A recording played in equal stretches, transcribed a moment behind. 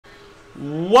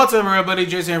What's up, everybody?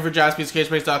 Jason here for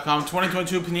JaspysCaseBreaks.com.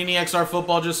 2022 Panini XR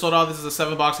Football just sold out. This is a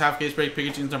 7-box half case break,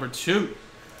 Pikachu's number 2.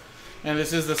 And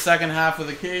this is the second half of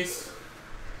the case.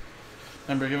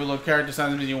 Remember, give a little character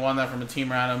sign if you won that from a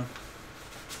team random.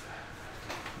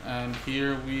 And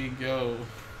here we go.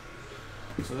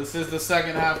 So this is the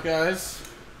second half, guys.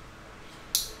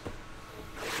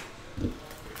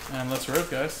 And let's rip,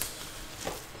 guys.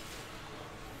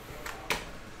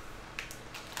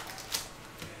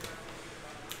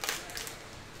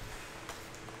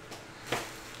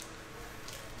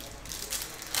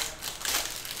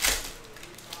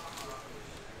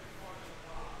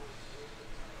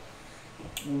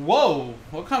 Whoa,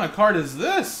 what kind of card is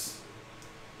this?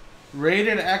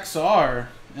 Rated XR.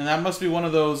 And that must be one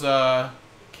of those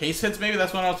case hits, maybe?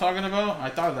 That's what I was talking about? I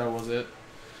thought that was it.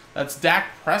 That's Dak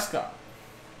Prescott.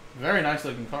 Very nice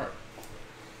looking card.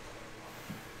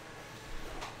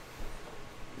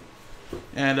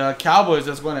 And Cowboys,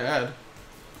 that's going to Ed.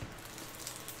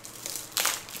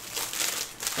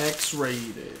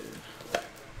 X-rated.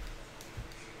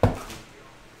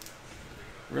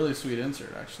 Really sweet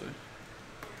insert, actually.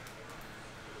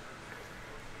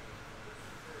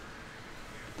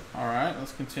 Alright,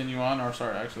 let's continue on. Or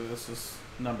sorry, actually, this is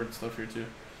numbered stuff here too.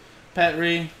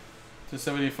 Petri to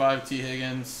 75, T.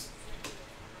 Higgins.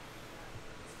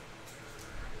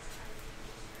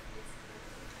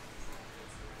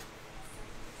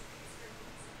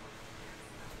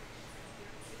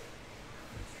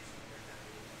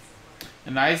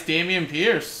 A nice Dameon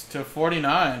Pierce to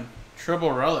 49.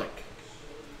 Triple relic.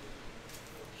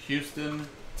 Houston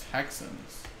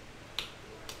Texans.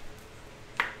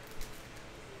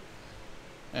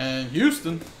 And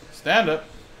Houston, stand up.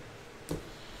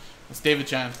 It's David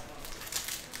Chan.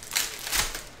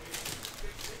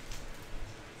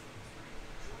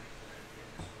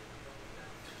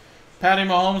 Patty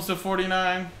Mahomes to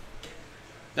 49.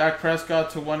 Dak Prescott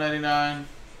to 199.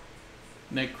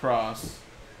 Nick Cross.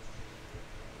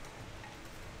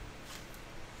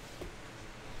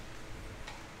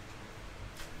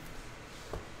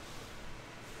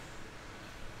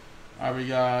 Alright, we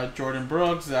got Jordan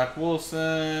Brooks, Zach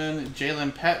Wilson,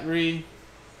 Jalen Petri,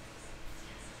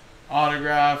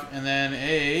 autograph, and then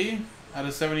a out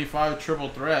of 75 triple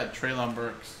threat, Treylon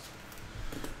Burks.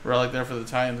 Relic there for the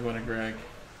Titans going to Greg.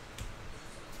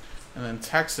 And then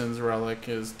Texans relic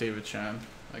is David Chan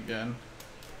again.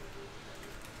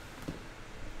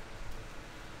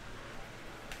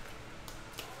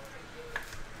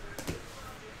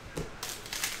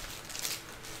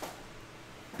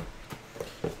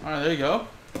 Alright, there you go.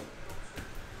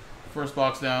 First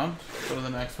box down. Go to the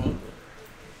next one.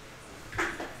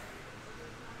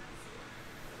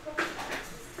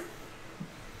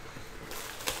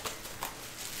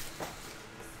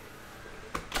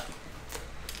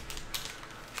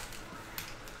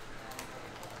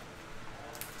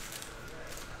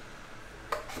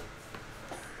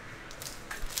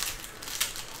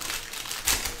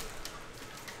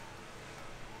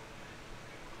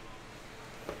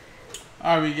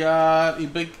 Alright, we got a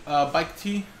big Bike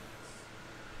T,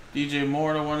 DJ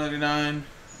Moore to 199,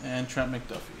 and Trent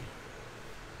McDuffie.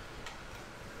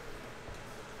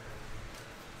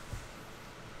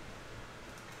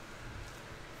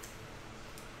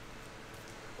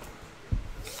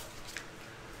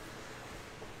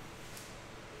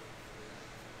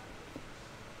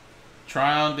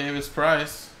 Tryon Davis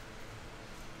Price,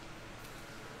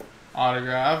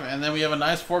 autograph, and then we have a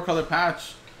nice 4-color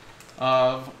patch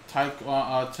of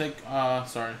Tyquan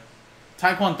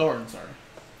Thornton, sorry.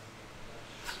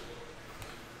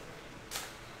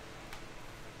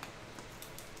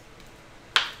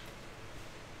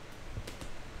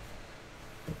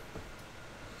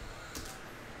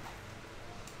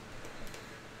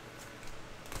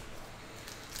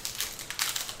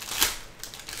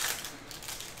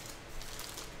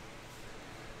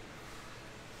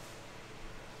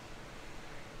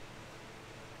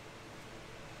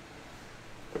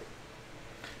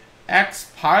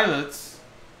 X-Pilots.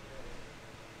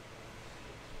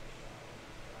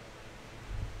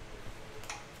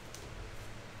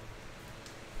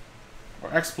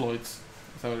 Or Exploits.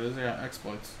 Is that what it is? Yeah,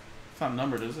 Exploits. It's not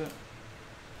numbered, is it?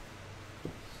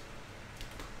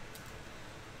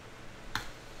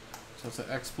 So it's an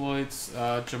Exploits.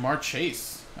 Jamar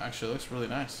Chase. Actually looks really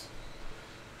nice.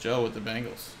 Joe with the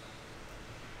Bengals.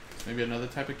 Maybe another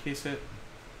type of case hit.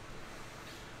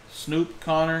 Snoop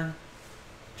Connor.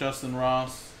 Justin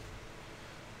Ross,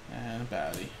 and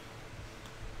Batty.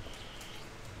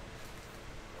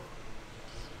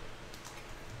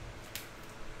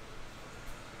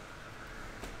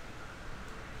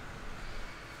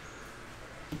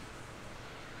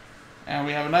 And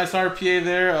we have a nice RPA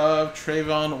there of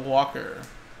Trayvon Walker.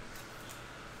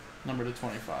 Number to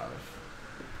 25.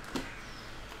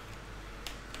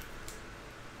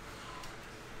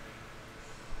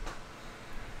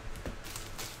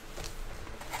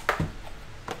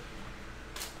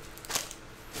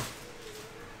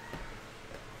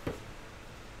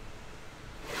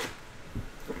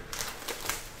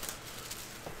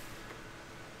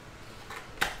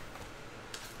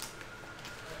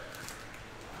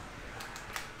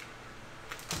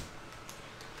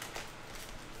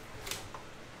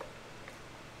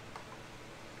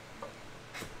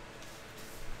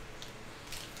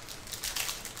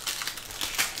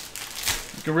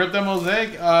 You can rip that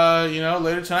mosaic, you know,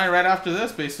 later tonight, right after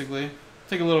this, basically.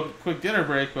 Take a little quick dinner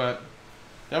break, but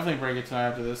definitely break it tonight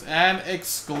after this. And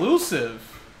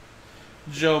exclusive,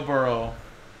 Joe Burrow.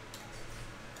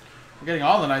 We're getting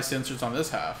all the nice inserts on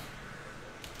this half.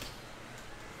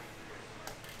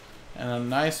 And a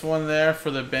nice one there for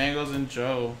the Bengals and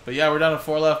Joe. But yeah, we're down to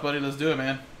 4 left, buddy. Let's do it,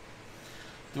 man.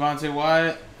 Devontae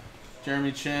Wyatt,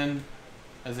 Jeremy Chin,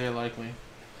 Isaiah Likely.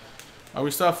 Are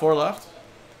we still at 4 left?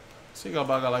 So you got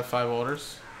like 5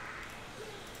 orders.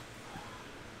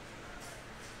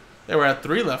 Yeah, we're at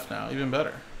 3 left now. Even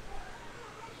better.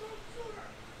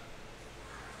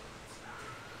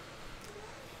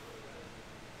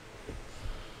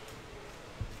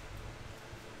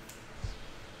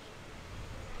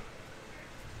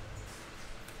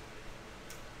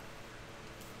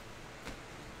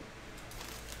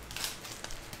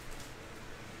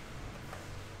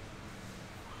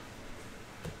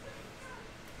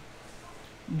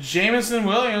 Jameson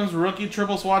Williams, rookie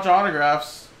triple swatch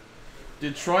autographs.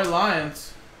 Detroit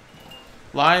Lions.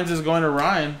 Lions is going to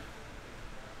Ryan.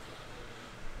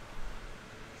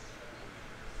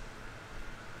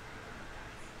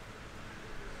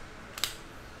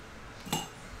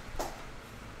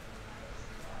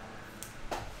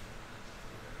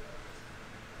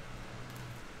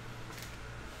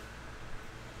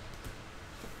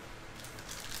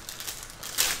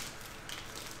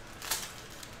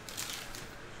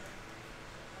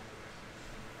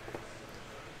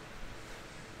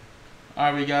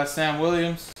 All right, we got Sam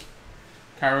Williams,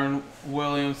 Kyron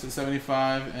Williams at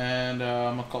 75, and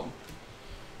McCollum.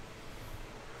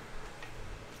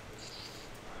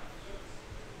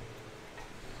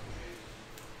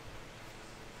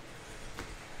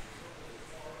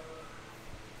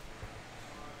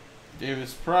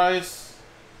 Davis Price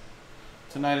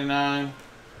to 99.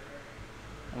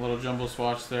 A little jumbo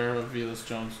swatch there of Velus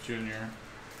Jones Jr.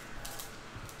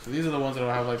 So these are the ones that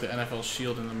will have like the NFL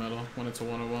shield in the middle when it's a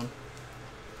 101.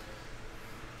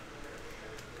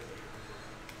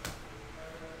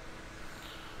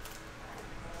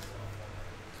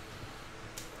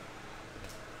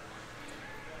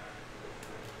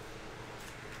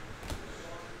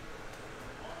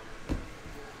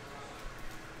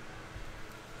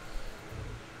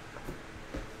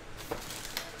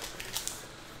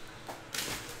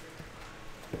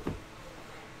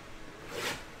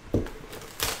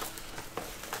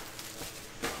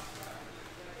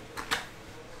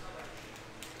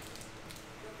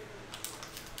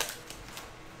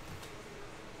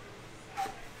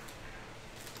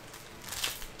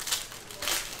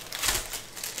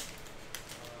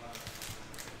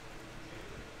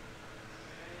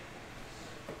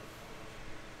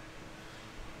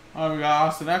 We got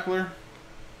Austin Eckler,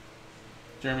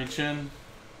 Jeremy Chin,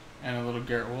 and a little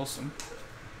Garrett Wilson.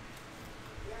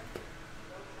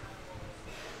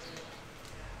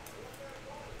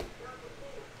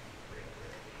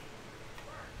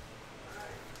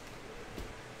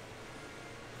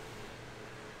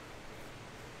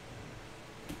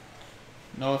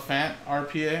 Noah Fant,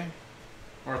 RPA,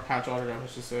 or a patch autograph, I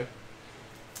should say.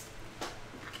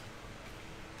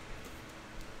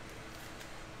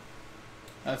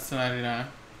 That's to 99.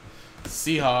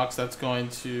 Seahawks, that's going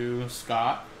to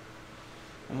Scott.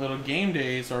 And little game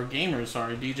days, or gamers,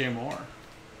 sorry, DJ Moore.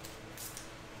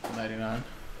 99.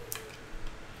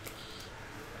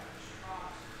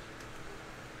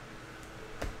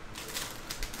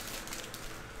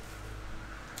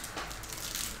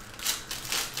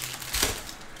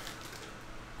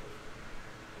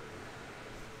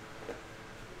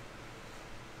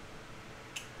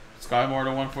 Sky Moore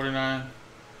to 149.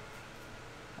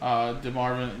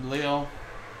 DeMarvin Leo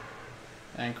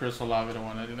and Chris Olave to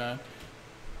 199.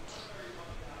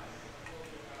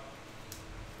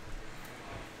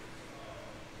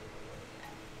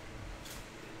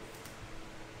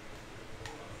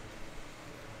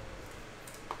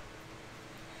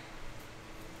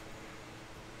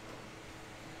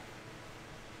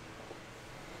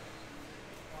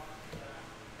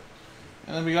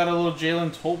 And then we got a little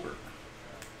Jalen Tolbert.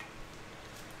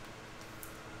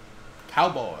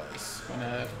 Cowboys. Going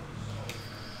ahead.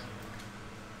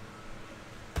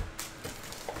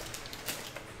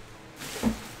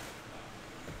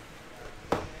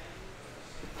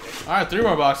 Alright, 3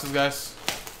 more boxes, guys.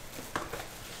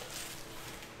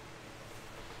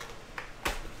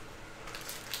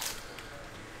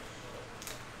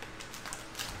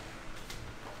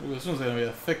 Ooh, this one's gonna be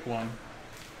a thick one.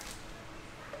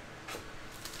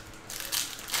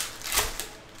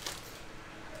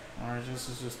 Or this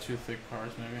is just 2 thick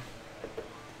cards, maybe.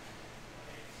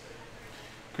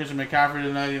 Christian McCaffrey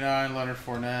to 99, Leonard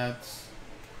Fournette,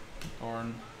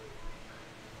 Thorne.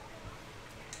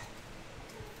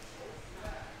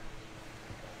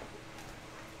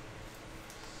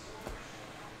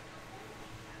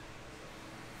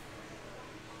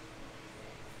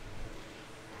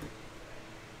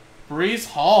 Brees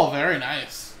Hall, very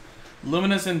nice.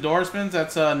 Luminous endorsements,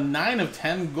 that's a 9 of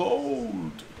 10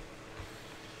 gold.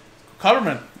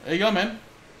 Coverman, there you go, man.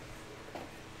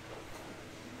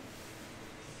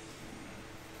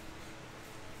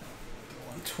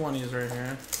 The 120s right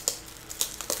here.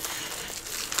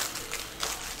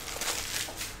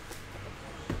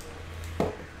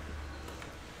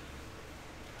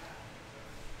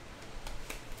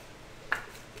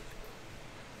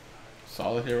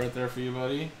 Solid here right there for you,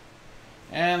 buddy.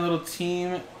 And little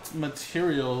team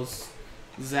materials,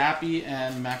 Zappy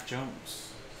and Mac Jones.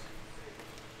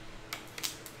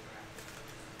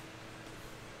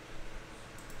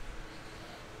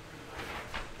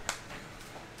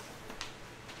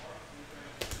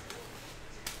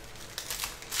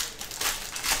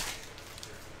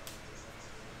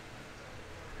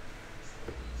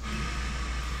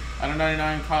 Out of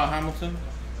 99, Kyle Hamilton.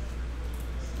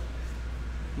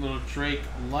 Little Drake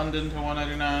London to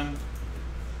 199.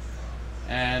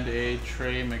 And a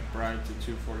Trey McBride to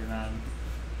 249.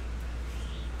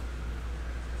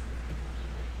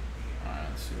 Alright,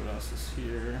 let's see what else is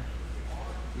here.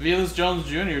 Velus Jones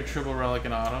Jr. triple relic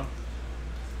and auto.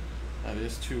 That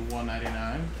is to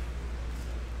 199.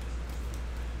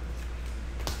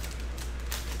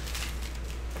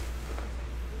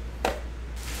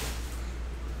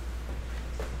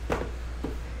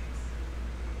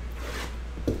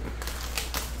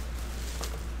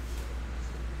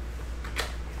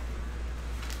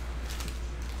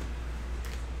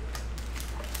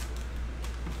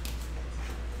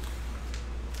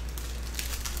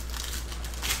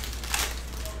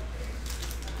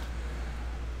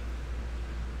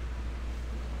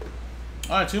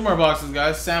 Alright, 2 more boxes,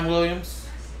 guys. Sam Williams.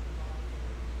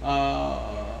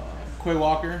 Quay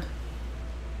Walker.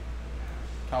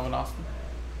 Calvin Austin.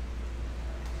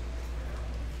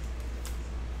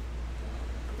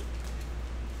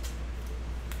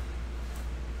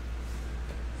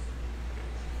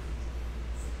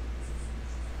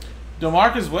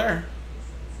 DeMarcus Ware.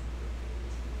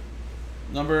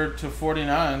 Number to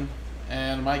 49.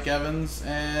 And Mike Evans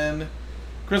and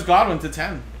Chris Godwin to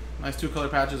 10. Nice 2 color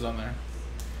patches on there.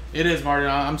 It is, Marty.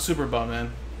 I'm super bummed,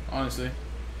 man. Honestly.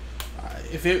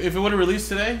 If it would have released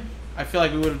today, I feel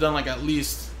like we would have done like at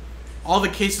least all the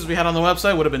cases we had on the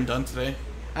website would have been done today.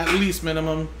 At least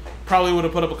minimum. Probably would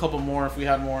have put up a couple more if we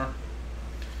had more.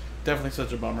 Definitely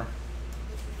such a bummer.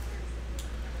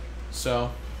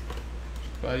 So,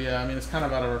 but yeah, I mean, it's kind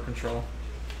of out of our control.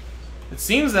 It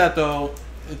seems that, though,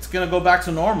 it's going to go back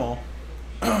to normal.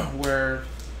 Where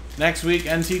next week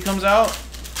NT comes out,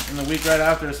 and the week right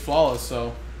after is Flawless,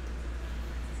 so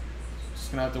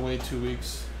just gonna have to wait 2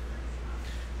 weeks.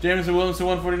 Jameson Williams to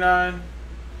 149,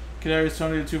 Kadarius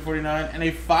Toney to 249, and a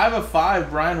 5 of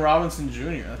 5 Brian Robinson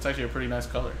Jr. That's actually a pretty nice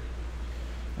color.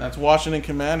 And that's Washington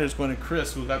Commanders going to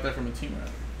Chris, who got that from a team rep.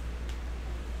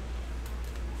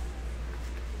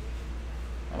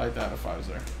 I like that, a 5's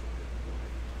there.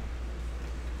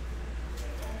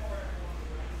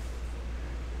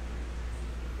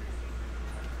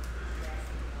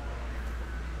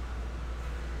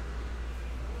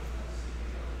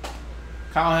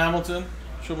 Kyle Hamilton,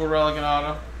 triple relic and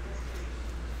auto.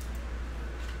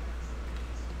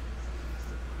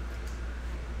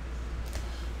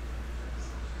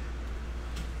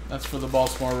 That's for the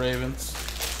Baltimore Ravens.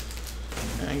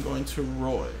 And going to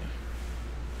Roy.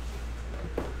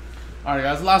 Alright,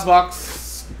 guys, last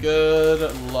box.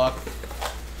 Good luck.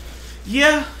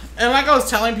 Yeah, and like I was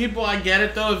telling people, I get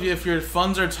it though. If your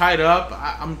funds are tied up,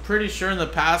 I'm pretty sure in the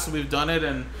past we've done it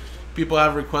and people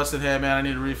have requested, hey man, I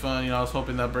need a refund. You know, I was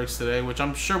hoping that breaks today, which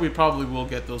I'm sure we probably will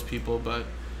get those people. But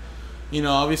you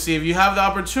know, obviously, if you have the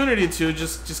opportunity to,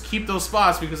 just keep those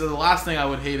spots, because the last thing I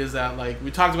would hate is that, like we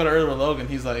talked about it earlier with Logan.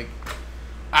 He's like,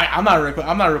 I'm not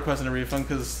requesting a refund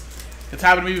because It's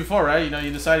happened to me before, right? You know,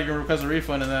 you decide you're going to request a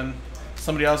refund, and then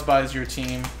somebody else buys your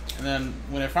team. And then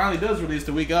when it finally does release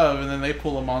the week of, and then they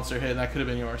pull a monster hit, and that could have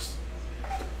been yours.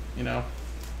 You know?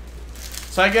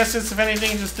 So I guess it's, if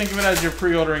anything, just think of it as you're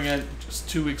pre-ordering it just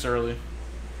 2 weeks early.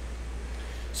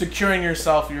 Securing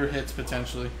yourself your hits,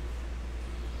 potentially.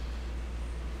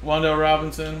 Wando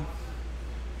Robinson.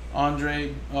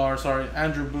 Andrew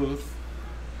Booth.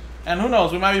 And who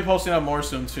knows, we might be posting up more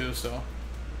soon, too, so...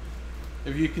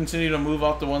 If you continue to move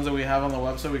up the ones that we have on the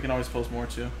website, we can always post more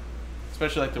too.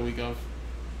 Especially like the week of.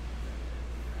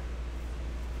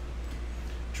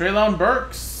 Treylon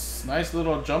Burks. Nice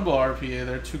little jumbo RPA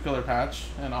there. 2-color patch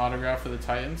and autograph for the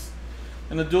Titans.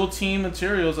 And the dual team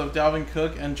materials of Dalvin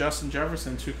Cook and Justin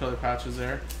Jefferson. 2-color patches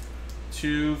there.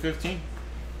 2/15.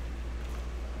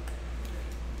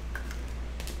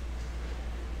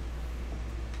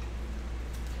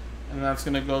 And that's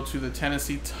going to go to the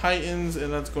Tennessee Titans,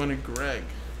 and that's going to Greg.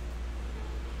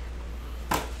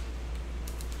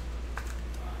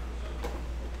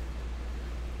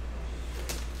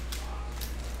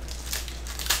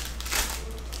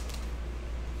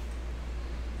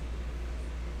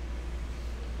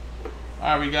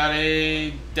 All right, we got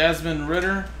a Desmond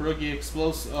Ridder, rookie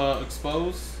expose. Out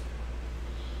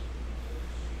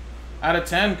of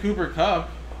 10, Cooper Kupp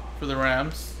for the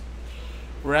Rams.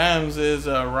 Rams is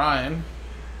Ryan.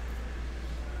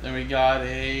 Then we got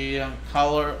a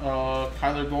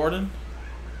Kyler Gordon.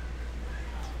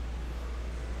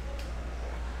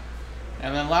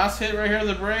 And then last hit right here of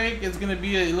the break is going to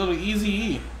be a little Easy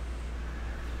E.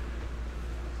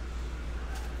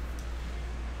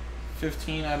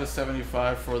 15 out of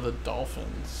 75 for the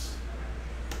Dolphins.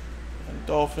 And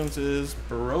Dolphins is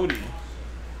Brody.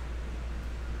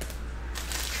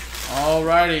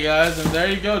 Alrighty, guys, and there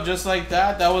you go, just like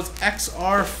that. That was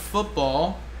XR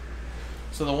football.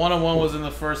 So the 1-on-1 was in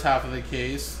the first half of the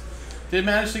case. Did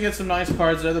manage to get some nice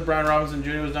cards there. The Brian Robinson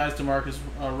Jr. was nice. DeMarcus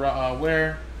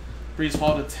Ware, Breece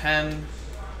Hall to 10.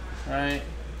 Right.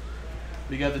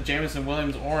 We got the Jameson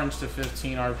Williams orange to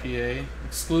 15 RPA.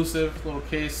 Exclusive little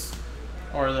case,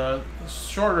 or the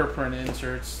shorter print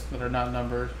inserts that are not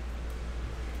numbered.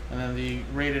 And then the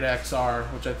rated XR,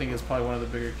 which I think is probably one of the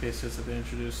bigger cases that they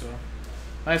introduced. So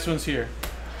nice ones here.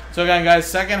 So again,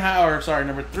 guys,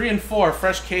 number 3 and 4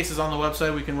 fresh cases on the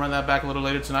website. We can run that back a little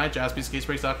later tonight.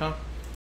 JaspysCaseBreaks.com.